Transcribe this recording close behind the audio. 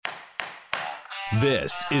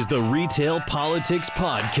This is the Retail Politics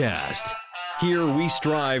Podcast. Here we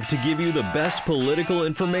strive to give you the best political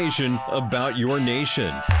information about your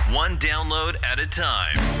nation, one download at a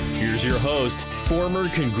time. Here's your host, former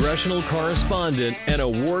congressional correspondent and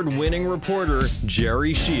award-winning reporter,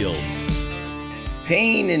 Jerry Shields.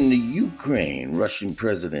 Pain in the Ukraine. Russian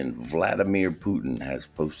President Vladimir Putin has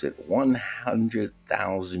posted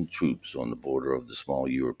 100,000 troops on the border of the small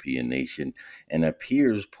European nation and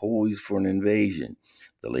appears poised for an invasion.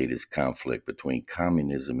 The latest conflict between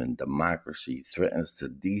communism and democracy threatens to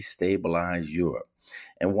destabilize Europe.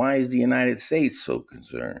 And why is the United States so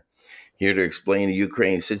concerned? Here to explain the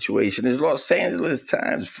Ukraine situation is Los Angeles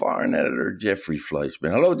Times foreign editor Jeffrey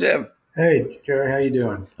Fleischman. Hello, Jeff. Hey, Jerry, how you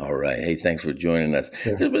doing? All right. Hey, thanks for joining us.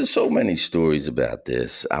 Sure. There's been so many stories about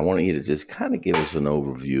this. I want you to just kind of give us an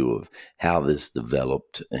overview of how this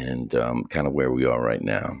developed and kind of where we are right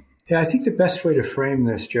now. Yeah, I think the best way to frame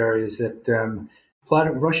this, Jerry, is that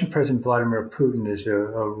Russian President Vladimir Putin is a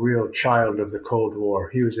real child of the Cold War.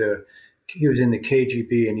 He was in the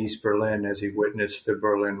KGB in East Berlin as he witnessed the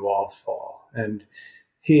Berlin Wall fall, and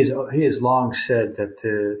he has long said that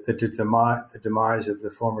the demise of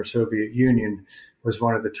the former Soviet Union was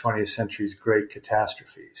one of the 20th century's great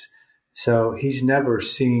catastrophes. So he's never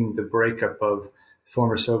seen the breakup of the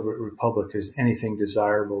former Soviet Republic as anything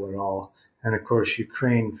desirable at all. And of course,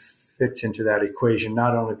 Ukraine fits into that equation,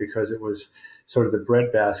 not only because it was sort of the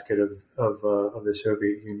breadbasket of the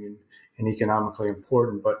Soviet Union and economically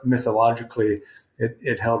important, but mythologically,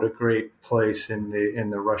 it held a great place in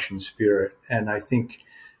the Russian spirit. And I think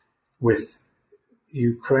with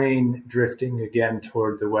Ukraine drifting again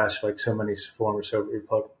toward the West, like so many former Soviet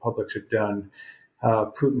republics have done,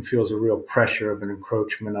 Putin feels a real pressure of an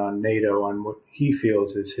encroachment on NATO, on what he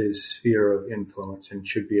feels is his sphere of influence and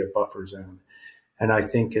should be a buffer zone. And I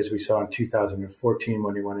think, as we saw in 2014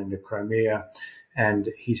 when he went into Crimea, and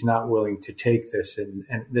he's not willing to take this, and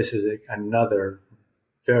this is another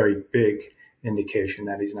very big indication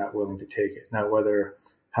that he's not willing to take it. Now,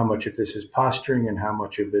 how much of this is posturing and how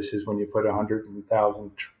much of this is when you put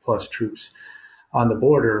 100,000 plus troops on the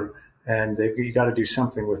border, and you got to do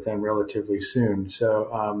something with them relatively soon.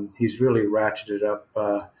 So he's really ratcheted up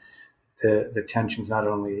the tensions not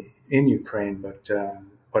only in Ukraine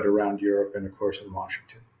but around Europe and, of course, in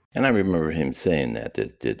Washington. And I remember him saying that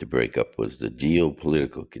the breakup was the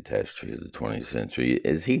geopolitical catastrophe of the 20th century.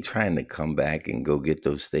 Is he trying to come back and go get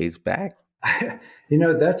those states back?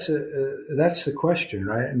 That's the question,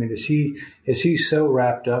 right? I mean, is he so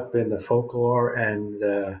wrapped up in the folklore and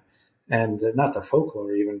not the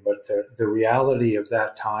folklore even, but the reality of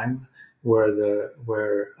that time, where the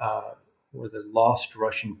lost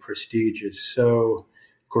Russian prestige is so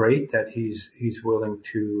great that he's willing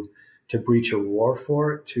to breach a war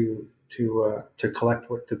for it, to collect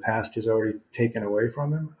what the past has already taken away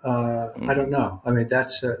from him. I don't know. I mean,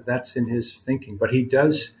 that's in his thinking, but he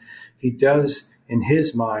does in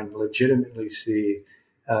his mind legitimately see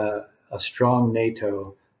a strong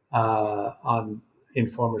NATO in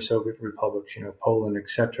former Soviet republics, Poland,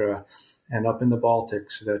 etc., and up in the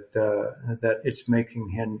Baltics, that it's making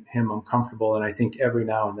him uncomfortable. And I think every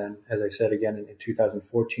now and then, as I said again in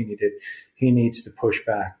 2014, he needs to push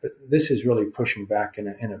back. But this is really pushing back in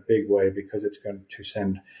a big way, because it's going to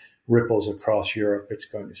send ripples across Europe. It's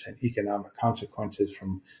going to send economic consequences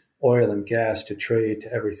from oil and gas to trade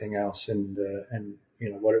to everything else, and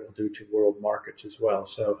what it will do to world markets as well.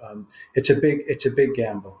 So it's a big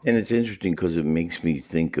gamble. And it's interesting because it makes me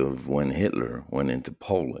think of when Hitler went into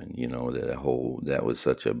Poland. That was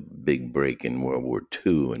such a big break in World War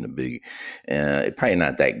II, and it's probably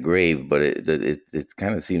not that grave, but it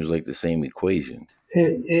kind of seems like the same equation.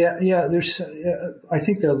 Yeah. There's. I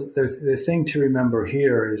think the thing to remember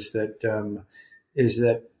here is that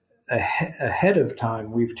ahead of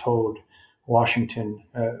time we've told Washington,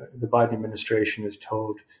 the Biden administration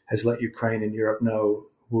has let Ukraine and Europe know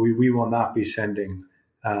we will not be sending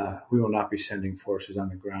forces on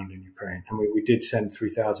the ground in Ukraine. And we did send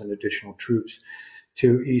 3,000 additional troops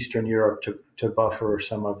to Eastern Europe to buffer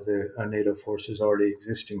some of the NATO forces already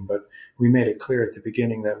existing. But we made it clear at the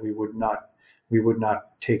beginning that we would not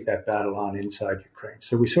take that battle on inside Ukraine.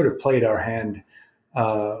 So we sort of played our hand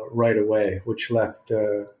right away, which let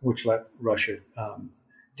Russia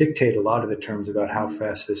dictate a lot of the terms about how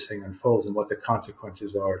fast this thing unfolds and what the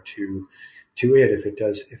consequences are to it if it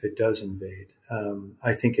does invade.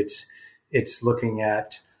 I think it's looking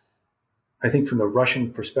at. I think from the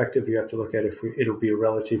Russian perspective, you have to look at it'll be a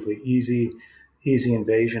relatively easy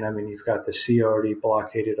invasion. I mean, you've got the sea already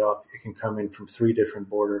blockaded off. It can come in from 3 different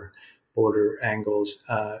border angles.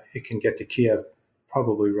 It can get to Kiev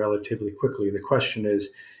probably relatively quickly. The question is,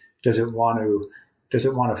 does it want to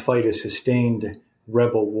fight a sustained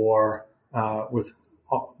rebel war with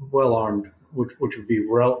well-armed, which would be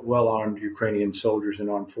well-armed Ukrainian soldiers and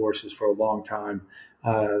armed forces for a long time?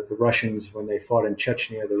 The Russians, when they fought in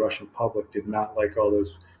Chechnya, the Russian public did not like all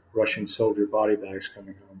those Russian soldier body bags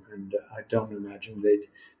coming home, and I don't imagine they'd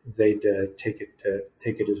take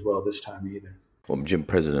it as well this time either. Well,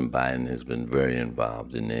 President Biden has been very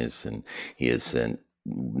involved in this, and he has sent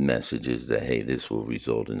messages that, hey, this will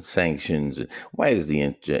result in sanctions. Why is the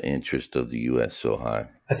interest of the U.S. so high?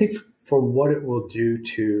 I think for what it will do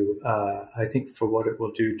to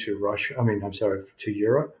Russia. To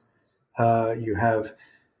Europe. You have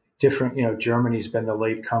different. Germany's been the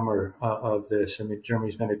latecomer of this. I mean,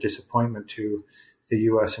 Germany's been a disappointment to the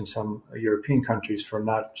U.S. and some European countries for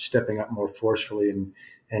not stepping up more forcefully and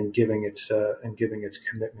giving its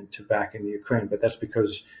commitment to backing the Ukraine. But that's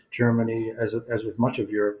because Germany, as with much of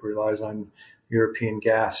Europe, relies on European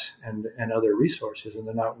gas and other resources, and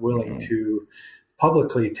they're not willing to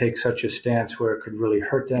publicly take such a stance where it could really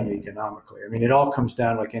hurt them economically. I mean, it all comes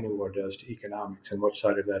down, like any war does, to economics and what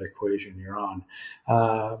side of that equation you're on.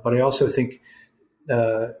 But I also think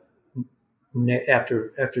after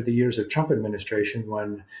the years of Trump administration,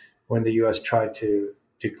 when the U.S. tried to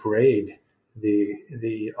degrade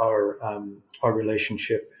our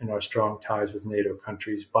relationship and our strong ties with NATO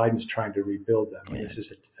countries, Biden's trying to rebuild them. Yeah.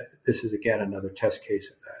 This is again another test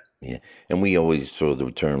case of that. Yeah, and we always throw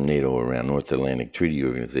the term NATO around, North Atlantic Treaty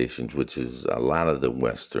Organizations, which is a lot of the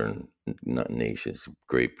Western nations,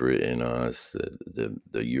 Great Britain, us, the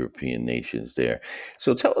European nations there.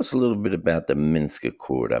 So tell us a little bit about the Minsk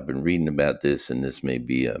Accord. I've been reading about this, and this may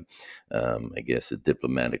be a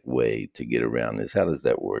diplomatic way to get around this. How does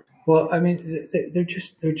that work? Well, I mean, they're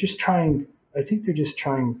just trying. I think they're just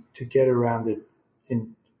trying to get around it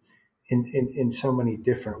in so many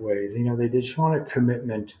different ways. They just want a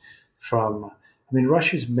commitment from. I mean,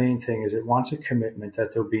 Russia's main thing is it wants a commitment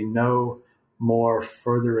that there'll be no more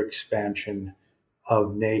further expansion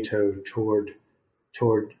of NATO toward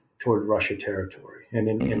Russia territory and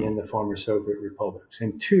in the former Soviet republics.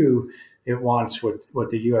 And two, it wants what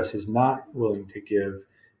the U.S. is not willing to give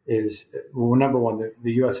is, well, number one,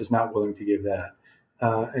 the U.S. is not willing to give that.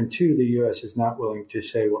 And two, the U.S. is not willing to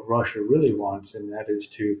say what Russia really wants, and that is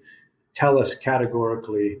to tell us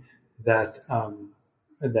categorically that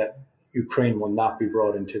that Ukraine will not be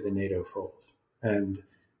brought into the NATO fold. And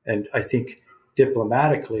I think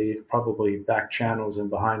diplomatically, probably back channels and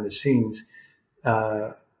behind the scenes,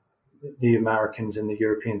 the Americans and the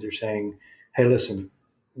Europeans are saying, hey, listen,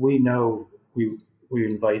 we know we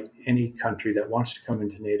invite any country that wants to come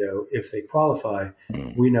into NATO if they qualify.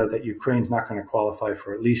 We know that Ukraine's not going to qualify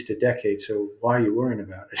for at least a decade, so why are you worrying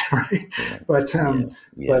about it, right?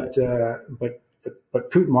 But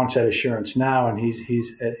Putin wants that assurance now, and he's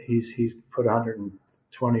put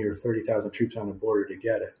 120 or 30,000 troops on the border to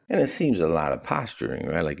get it. And it seems a lot of posturing,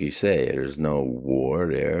 right? Like you say, there's no war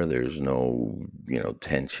there. There's no,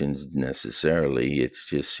 tensions necessarily. It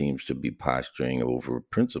just seems to be posturing over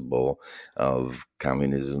principle of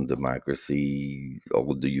communism, democracy,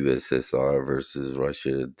 old the USSR versus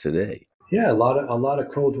Russia today. Yeah, a lot of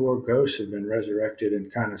Cold War ghosts have been resurrected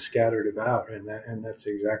and kind of scattered about, and that's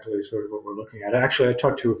exactly sort of what we're looking at. Actually, I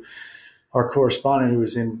talked to our correspondent who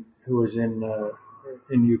was in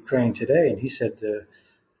Ukraine today, and he said the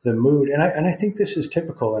mood, and I think this is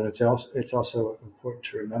typical, and it's also important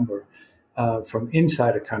to remember from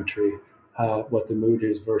inside a country what the mood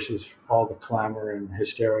is versus all the clamor and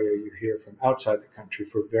hysteria you hear from outside the country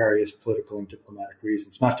for various political and diplomatic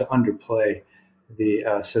reasons. Not to underplay the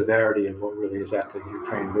severity of what really is at the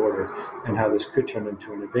Ukraine border and how this could turn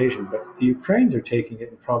into an invasion, but the Ukrainians are taking it,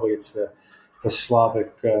 and probably it's the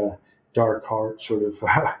Slavic dark heart sort of,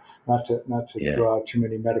 not to draw out too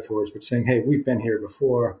many metaphors, but saying, hey, we've been here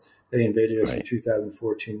before. They invaded us in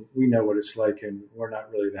 2014. We know what it's like, and we're not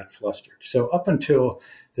really that flustered. So up until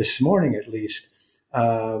this morning, at least,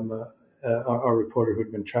 our reporter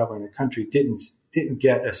who'd been traveling the country didn't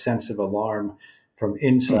get a sense of alarm from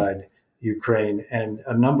inside Ukraine, and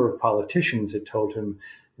a number of politicians had told him,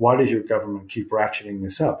 why does your government keep ratcheting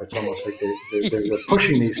this up? It's almost like they're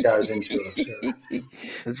pushing these guys into it. So.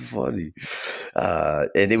 That's funny.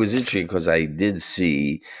 And it was interesting because I did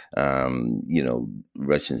see,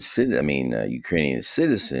 Ukrainian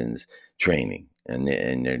citizens training. And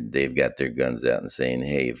they've got their guns out and saying,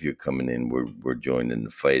 hey, if you're coming in, we're joining the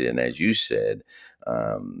fight. And as you said,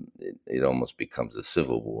 it almost becomes a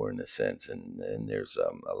civil war in a sense. And there's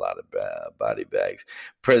a lot of body bags.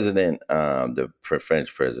 The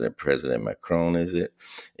French President Macron,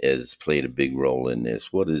 has played a big role in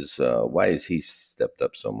this. Why has he stepped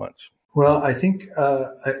up so much? Well, I think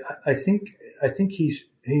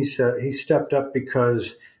he's stepped up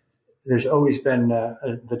because there's always been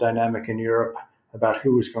the dynamic in Europe about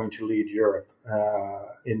who is going to lead Europe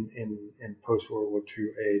in post World War II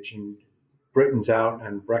age, and Britain's out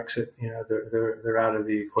and Brexit. They're out of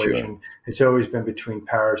the equation. Sure. It's always been between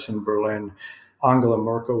Paris and Berlin. Angela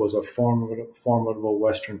Merkel was a formidable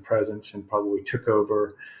Western presence and probably took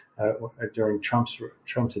over during Trump's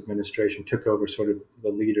administration, took over sort of the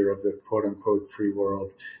leader of the quote unquote free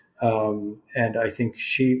world. And I think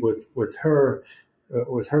she, with her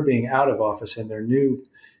being out of office and their new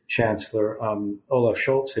chancellor, Olaf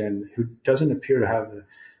Scholz, who doesn't appear to have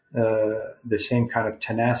the same kind of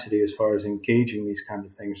tenacity as far as engaging these kinds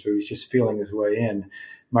of things. So he's just feeling his way in.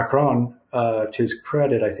 Macron, to his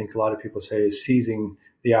credit, I think a lot of people say, is seizing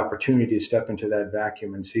the opportunity to step into that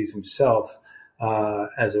vacuum and sees himself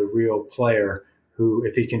as a real player who,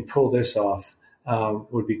 if he can pull this off,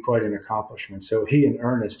 would be quite an accomplishment. So he, in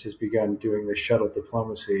earnest, has begun doing this shuttle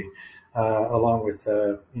diplomacy, along with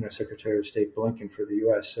Secretary of State Blinken for the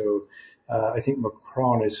U.S. So I think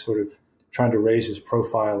Macron is sort of trying to raise his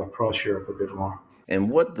profile across Europe a bit more. And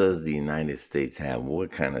what does the United States have?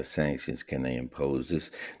 What kind of sanctions can they impose?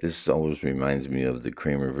 This always reminds me of the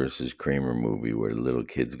Kramer versus Kramer movie, where the little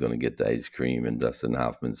kid's going to get the ice cream, and Dustin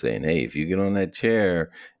Hoffman saying, "Hey, if you get on that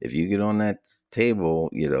chair, if you get on that table,"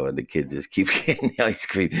 and the kid just keeps getting the ice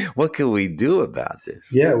cream. What can we do about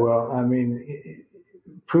this? Yeah, well, I mean,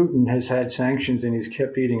 Putin has had sanctions and he's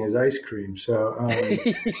kept eating his ice cream. So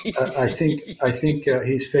I think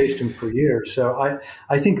he's faced them for years. So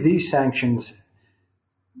I think these sanctions,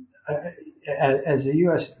 as the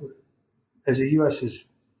U.S. is,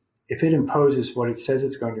 if it imposes what it says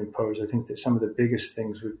it's going to impose, I think that some of the biggest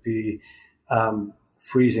things would be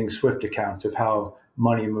freezing SWIFT accounts of how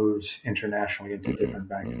money moves internationally into different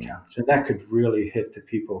bank accounts, and that could really hit the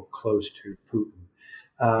people close to Putin.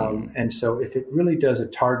 And so, if it really does a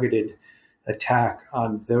targeted attack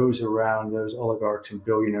on those around those oligarchs and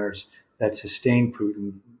billionaires that sustain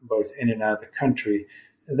Putin, both in and out of the country,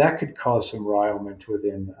 that could cause some rilement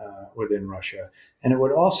within Russia. And it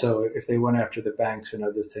would also, if they went after the banks and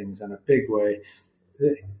other things in a big way,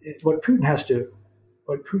 what Putin has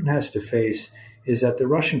to face is that the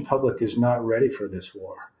Russian public is not ready for this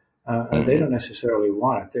war. They don't necessarily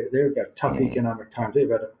want it. They've got tough economic times. They've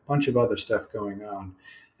got a bunch of other stuff going on.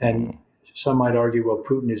 And some might argue, well,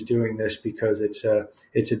 Putin is doing this because it's a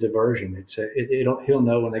diversion. He'll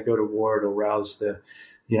know when they go to war, it'll rouse the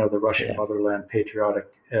Russian motherland patriotic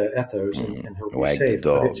ethos, and he'll be Wag safe.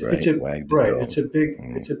 the dog, Right. It's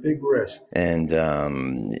a big risk. And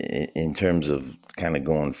in terms of kind of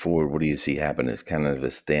going forward, what do you see happening? It's kind of a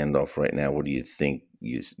standoff right now. What do you think?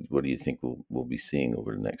 What do you think we'll be seeing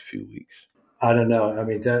over the next few weeks? I don't know. I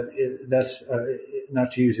mean, that's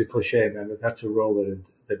not to use a cliche, man, but that's a roll of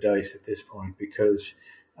the dice at this point because,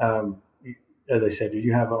 as I said,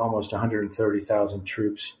 you have almost 130,000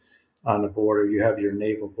 troops on the border. You have your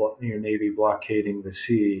Navy blockading the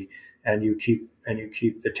sea, and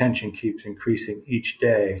the tension keeps increasing each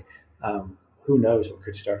day. Who knows what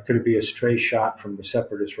could start? Could it be a stray shot from the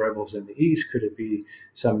separatist rebels in the east? Could it be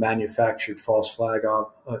some manufactured false flag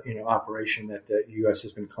operation that the U.S.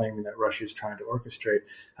 has been claiming that Russia is trying to orchestrate?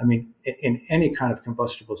 I mean, in any kind of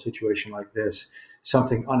combustible situation like this,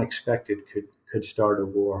 something unexpected could start a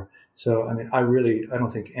war. So, I mean, I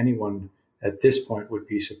don't think anyone at this point would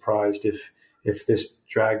be surprised if this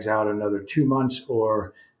drags out another 2 months,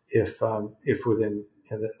 or if within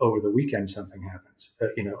over the weekend something happens,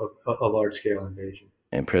 a large scale invasion.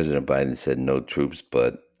 And President Biden said no troops,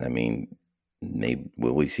 but I mean,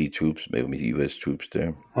 will we see troops? Maybe U.S. troops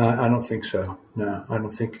there? I don't think so. No, I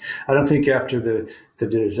don't think after the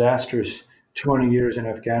disastrous 20 years in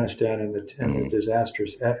Afghanistan and the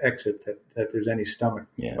disastrous exit that there's any stomach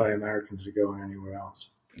by Americans to go anywhere else.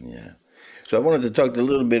 Yeah. So I wanted to talk a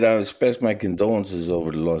little bit. I express my condolences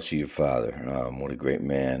over the loss of your father. What a great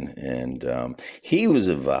man. And he was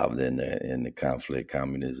involved in the conflict,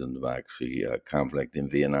 communism, democracy, conflict in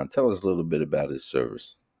Vietnam. Tell us a little bit about his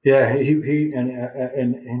service. Yeah, he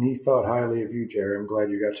he thought highly of you, Jerry. I'm glad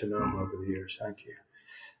you got to know him over the years. Thank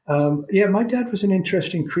you. My dad was an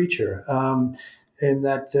interesting creature in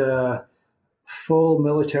that full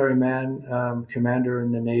military man, commander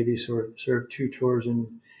in the Navy, served 2 tours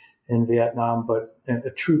in Vietnam, but a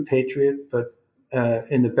true patriot, but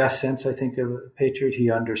in the best sense, I think, of a patriot. He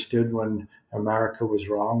understood when America was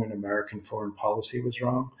wrong and American foreign policy was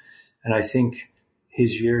wrong. And I think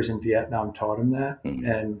his years in Vietnam taught him that.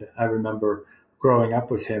 And I remember growing up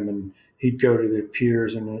with him, and he'd go to the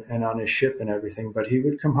piers and on his ship and everything, but he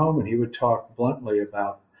would come home and he would talk bluntly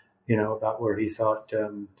about where he thought,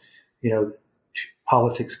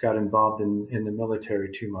 politics got involved in the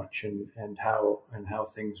military too much, and how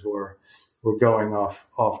things were going off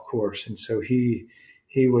course. And so he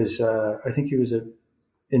was, I think he was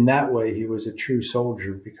in that way, he was a true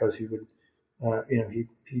soldier, because he would,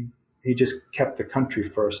 he just kept the country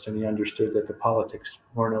first, and he understood that the politics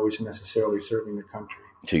weren't always necessarily serving the country.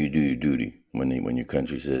 So you do your duty when your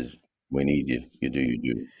country says we need you. You do your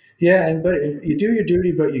duty. Yeah, but you do your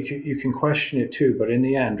duty, but you can question it too. But in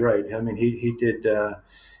the end, right? I mean, he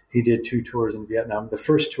did 2 tours in Vietnam. The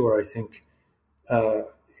first tour, I think,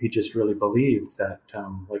 he just really believed that,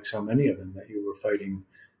 like so many of them, that you were fighting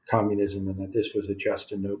communism and that this was a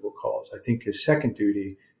just and noble cause. I think his second tour,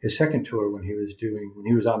 when he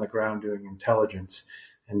was on the ground doing intelligence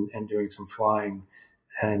and doing some flying,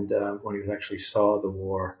 and when he actually saw the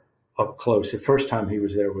war up close. The first time he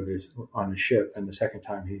was there on a ship, and the second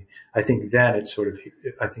time I think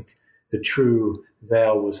the true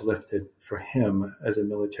veil was lifted for him as a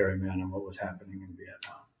military man on what was happening in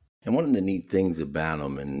Vietnam. And one of the neat things about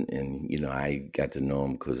him, and I got to know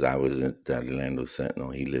him because I was at the Orlando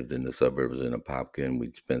Sentinel. He lived in the suburbs in Apopka, and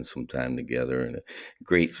we'd spend some time together. And a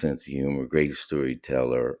great sense of humor, great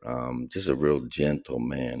storyteller, just a real gentle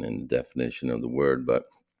man in the definition of the word. But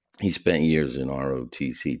he spent years in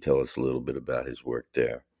ROTC. Tell us a little bit about his work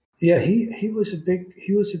there. Yeah, he was a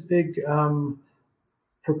big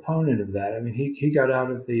proponent of that. I mean, he got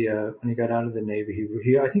out of the when he got out of the Navy.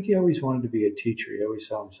 I think he always wanted to be a teacher. He always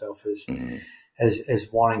saw himself as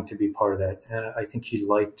wanting to be part of that. I think he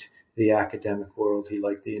liked the academic world. He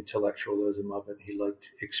liked the intellectualism of it. He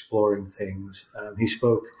liked exploring things. He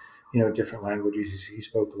spoke different languages. He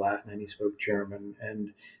spoke Latin and he spoke German,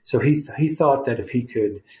 and so he thought that if he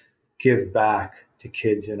could give back to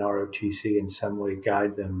kids in ROTC in some way,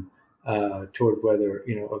 guide them toward whether,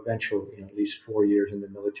 eventual, at least 4 years in the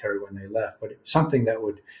military when they left, but it was something that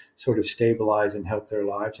would sort of stabilize and help their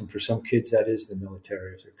lives. And for some kids, that is the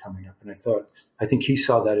military as they're coming up. And I think he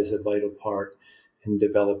saw that as a vital part in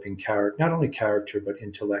developing character, not only character, but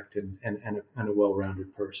intellect and a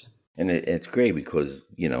well-rounded person. And it's great because,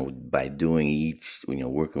 by doing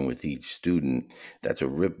working with each student, that's a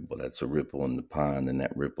ripple in the pond, and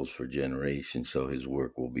that ripples for generations. So his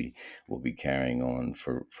work will be carrying on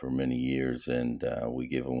for many years. And we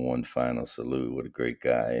give him one final salute. What a great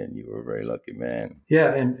guy. And you were a very lucky man.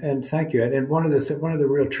 Yeah. And thank you. And one of the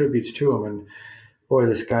real tributes to him, and boy,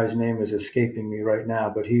 this guy's name is escaping me right now,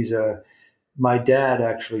 but my dad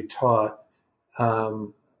actually taught,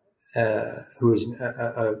 who is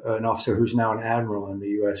an officer who's now an admiral in the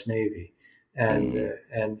U.S. Navy.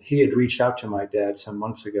 And he had reached out to my dad some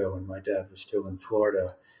months ago when my dad was still in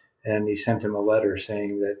Florida. And he sent him a letter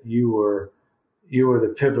saying that you were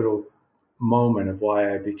the pivotal moment of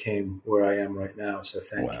why I became where I am right now. So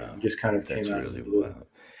thank you. It just kind of came out of the blue.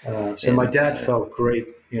 So my dad felt great,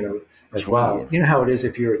 as wow. You know how it is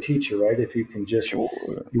if you're a teacher, right? If you can just, you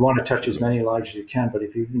want to touch as many lives as you can, but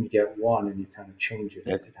if you can get one and you kind of change it,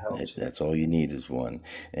 it helps. That's all you need is one.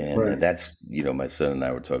 And that's, my son and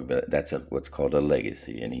I were talking about, that's what's called a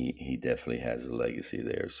legacy. And he definitely has a legacy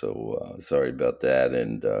there. So sorry about that.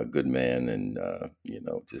 And good man. And,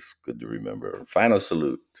 just good to remember. Final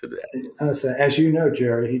salute to that. As you know,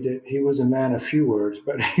 Jerry, he was a man of few words,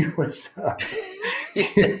 but he was...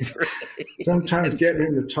 Sometimes getting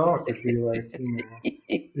him to talk would be like,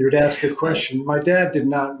 you would ask a question. My dad did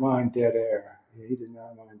not mind dead air. He did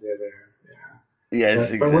not mind dead air. Yeah.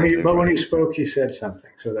 Yes, but when he spoke, he said something.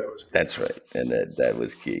 So that was good. That's right. And that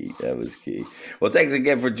was key. That was key. Well, thanks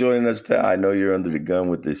again for joining us, pal. I know you're under the gun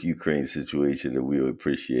with this Ukraine situation, and we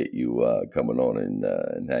appreciate you coming on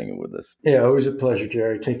and hanging with us. Yeah, always a pleasure,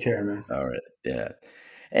 Jerry. Take care, man. All right. Yeah.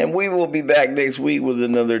 And we will be back next week with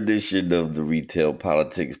another edition of the Retail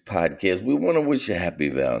Politics Podcast. We want to wish a happy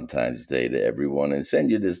Valentine's Day to everyone and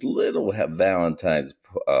send you this little Valentine's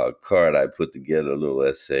card I put together, a little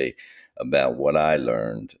essay about what I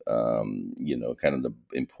learned, kind of the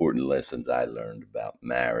important lessons I learned about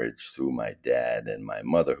marriage through my dad and my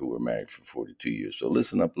mother, who were married for 42 years. So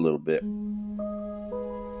listen up a little bit.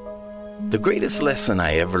 The greatest lesson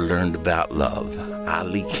I ever learned about love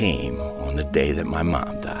oddly came on the day that my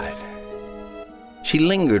mom died. She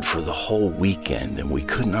lingered for the whole weekend, and we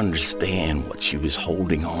couldn't understand what she was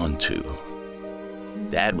holding on to.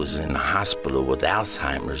 Dad was in the hospital with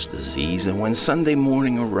Alzheimer's disease, and when Sunday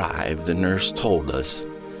morning arrived, the nurse told us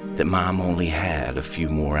that Mom only had a few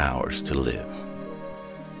more hours to live.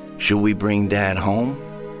 Should we bring Dad home?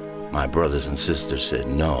 My brothers and sisters said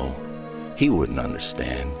no. He wouldn't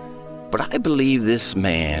understand. But I believe this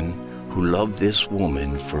man who loved this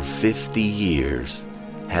woman for 50 years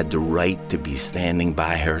had the right to be standing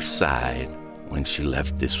by her side when she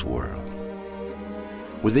left this world.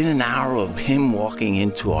 Within an hour of him walking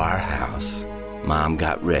into our house, Mom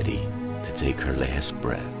got ready to take her last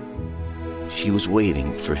breath. She was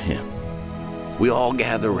waiting for him. We all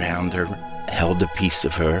gathered around her, held a piece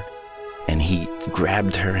of her, and he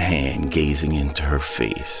grabbed her hand, gazing into her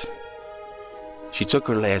face. She took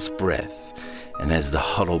her last breath, and as the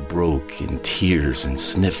huddle broke in tears and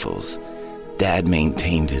sniffles, Dad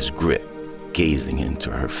maintained his grip, gazing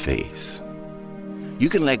into her face. "You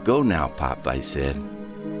can let go now, Pop," I said,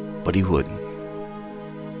 but he wouldn't.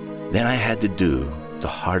 Then I had to do the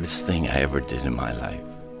hardest thing I ever did in my life.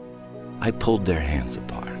 I pulled their hands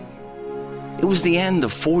apart. It was the end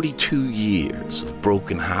of 42 years of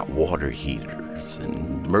broken hot water heaters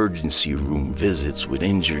and emergency room visits with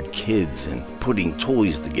injured kids and putting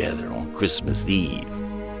toys together on Christmas Eve.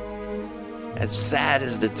 As sad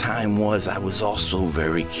as the time was, I was also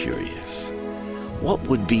very curious. What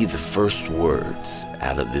would be the first words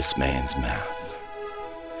out of this man's mouth?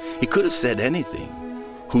 He could have said anything.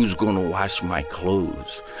 Who's going to wash my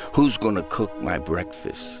clothes? Who's going to cook my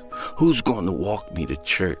breakfast? Who's going to walk me to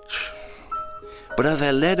church? But as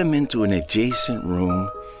I led him into an adjacent room,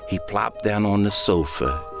 he plopped down on the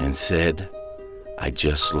sofa and said, "I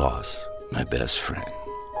just lost my best friend."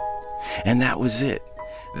 And that was it.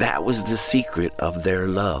 That was the secret of their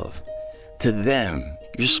love. To them,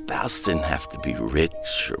 your spouse didn't have to be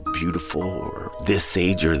rich or beautiful or this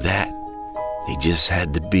age or that. They just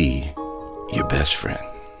had to be your best friend.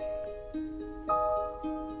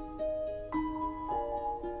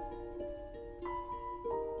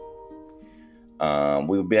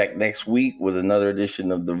 We'll be back next week with another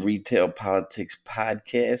edition of the Retail Politics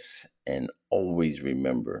Podcast. And always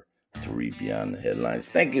remember to read beyond the headlines.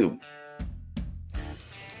 Thank you.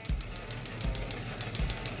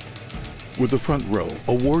 With The Front Row,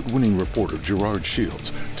 award-winning reporter Gerard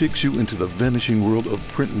Shields takes you into the vanishing world of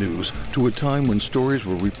print news to a time when stories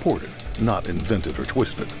were reported, not invented or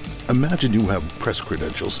twisted. Imagine you have press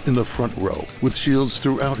credentials in The Front Row with Shields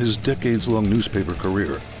throughout his decades-long newspaper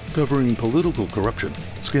career, covering political corruption,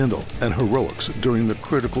 scandal, and heroics during the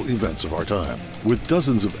critical events of our time. With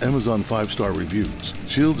dozens of Amazon 5-star reviews,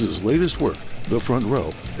 Shields' latest work, The Front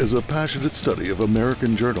Row, is a passionate study of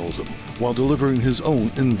American journalism while delivering his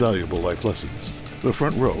own invaluable life lessons. The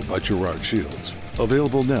Front Row by Gerard Shields.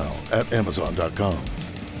 Available now at Amazon.com.